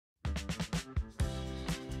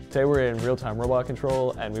Today we're in real-time robot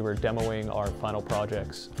control and we were demoing our final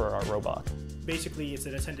projects for our robot. Basically, it's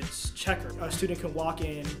an attendance checker. A student can walk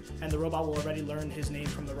in and the robot will already learn his name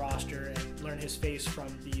from the roster and learn his face from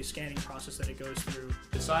the scanning process that it goes through.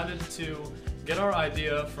 Decided to get our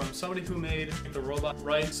idea from somebody who made the robot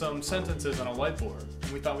write some sentences on a whiteboard.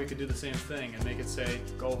 And we thought we could do the same thing and make it say,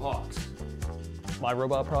 "Go Hawks." My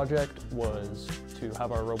robot project was to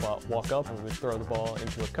have our robot walk up and we would throw the ball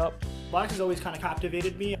into a cup. Black's has always kind of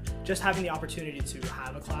captivated me. Just having the opportunity to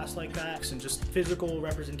have a class like that and just physical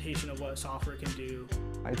representation of what software can do.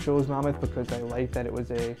 I chose Monmouth because I liked that it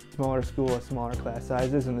was a smaller school with smaller class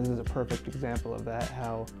sizes, and this is a perfect example of that,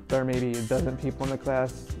 how there are maybe a dozen people in the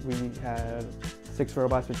class. We had 6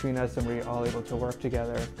 robots between us and we were all able to work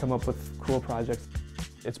together, come up with cool projects.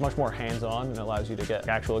 It's much more hands-on and allows you to get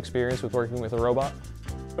actual experience with working with a robot.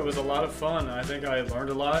 It was a lot of fun. I think I learned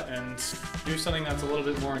a lot and do something that's a little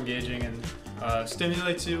bit more engaging and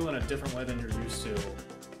stimulates you in a different way than you're used to.